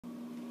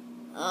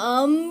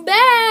I'm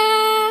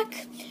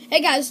back.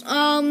 Hey guys,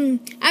 I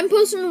haven't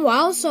posted in a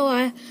while, so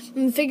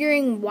I'm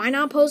figuring why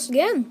not post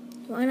again?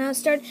 Why not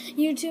start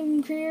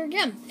YouTube career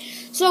again?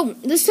 So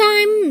this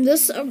time,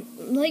 this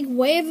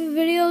wave of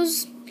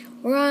videos,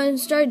 we're gonna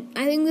start.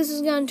 I think this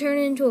is gonna turn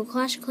into a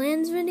Clash of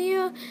Clans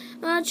video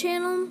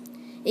channel.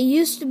 It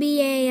used to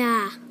be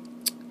a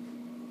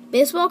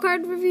baseball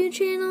card review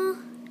channel.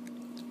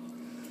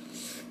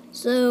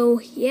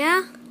 So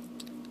yeah.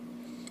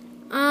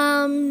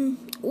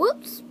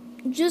 Whoops.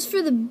 Just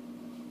for the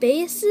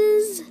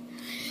bases,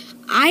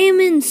 I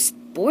am in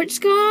Sports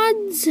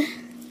Gods.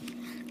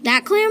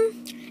 That clan.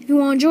 If you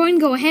want to join,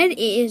 go ahead. It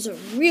is a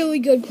really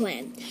good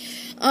clan.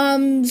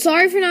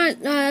 Sorry for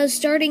not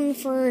starting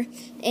for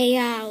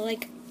a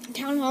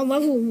Town Hall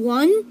level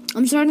 1.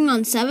 I'm starting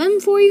on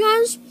 7 for you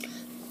guys.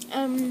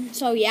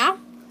 So yeah,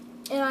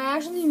 and I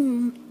actually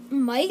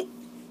might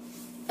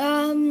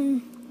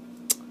do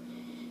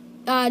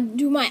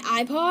my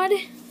iPod.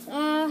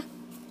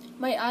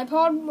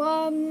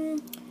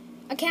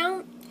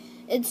 Account.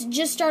 It's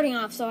just starting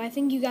off, so I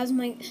think you guys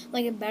might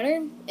like it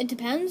better. It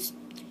depends.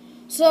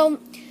 So,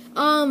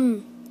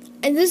 and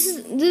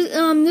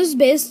this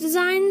base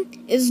design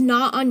is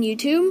not on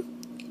YouTube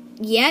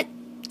yet.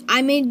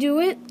 I may do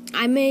it.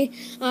 I may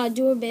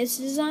do a base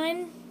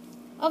design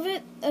of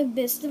it, a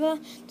base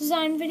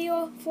design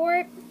video for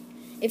it.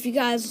 If you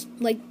guys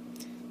like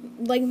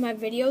my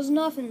videos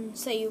enough, and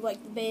say you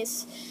like the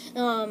base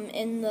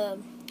in the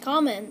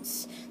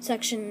comments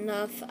section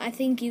enough, I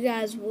think you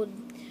guys would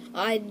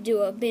I'd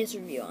do a base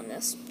review on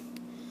this.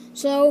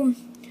 So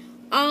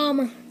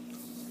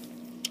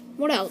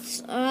what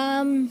else?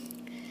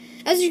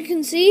 As you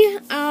can see,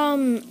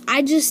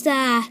 I just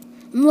I'm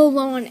a little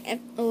low on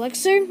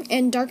elixir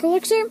and dark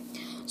elixir.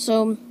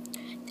 So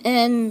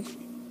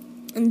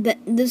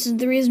this is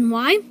the reason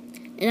why,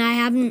 and I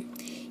haven't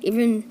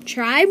even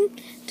tried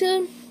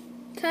to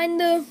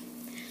kind of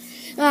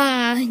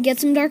get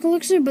some dark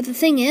elixir. But the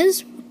thing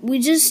is, we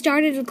just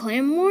started a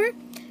clan war.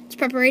 It's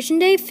preparation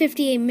day,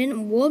 58-minute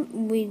war.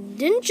 We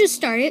didn't just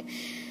start it.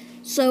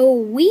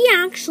 So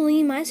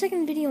my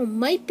second video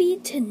might be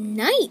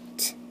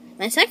tonight.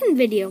 My second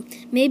video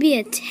may be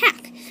a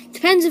tech.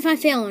 Depends if I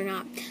fail or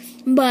not.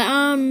 But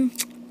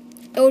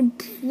it would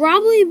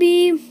probably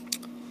be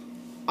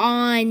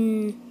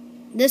on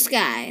this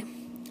guy.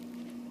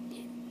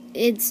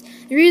 It's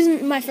the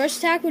reason my first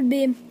attack would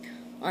be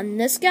on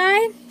this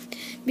guy,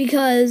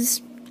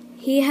 because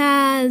he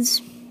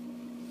has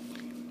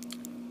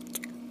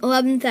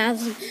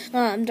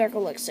 11,000 dark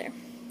elixir.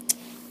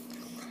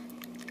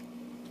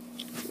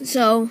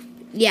 So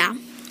yeah,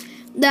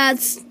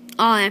 that's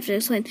all I have to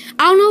explain.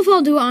 I don't know if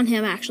I'll do it on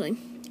him, actually.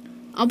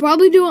 I'll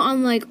probably do it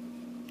on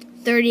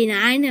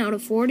 39 out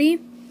of 40.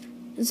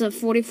 It's a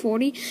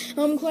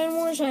 40-40 clan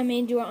war, so I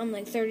may do it on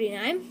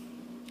 39.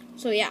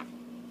 So yeah.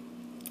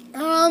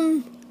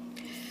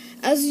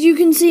 As you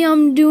can see,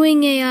 I'm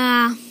doing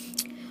a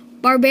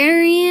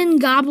barbarian,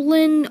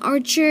 goblin,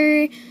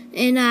 archer,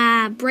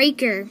 and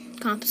breaker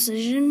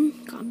composition.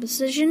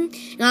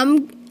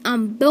 And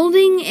I'm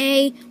building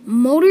a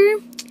mortar,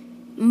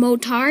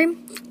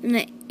 and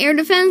the air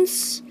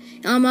defense.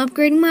 And I'm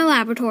upgrading my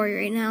laboratory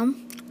right now.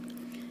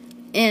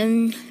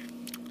 And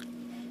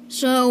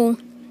so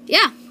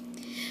yeah,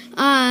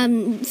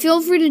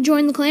 feel free to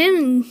join the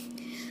clan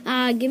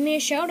and give me a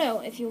shout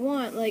out if you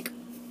want. Like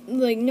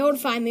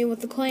notify me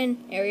with the clan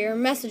area, or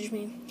message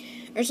me,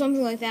 or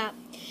something like that.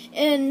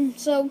 And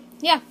so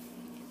yeah,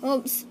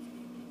 well,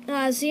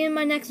 see you in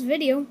my next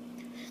video.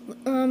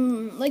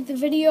 Like the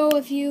video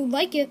if you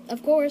like it,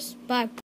 of course. Bye.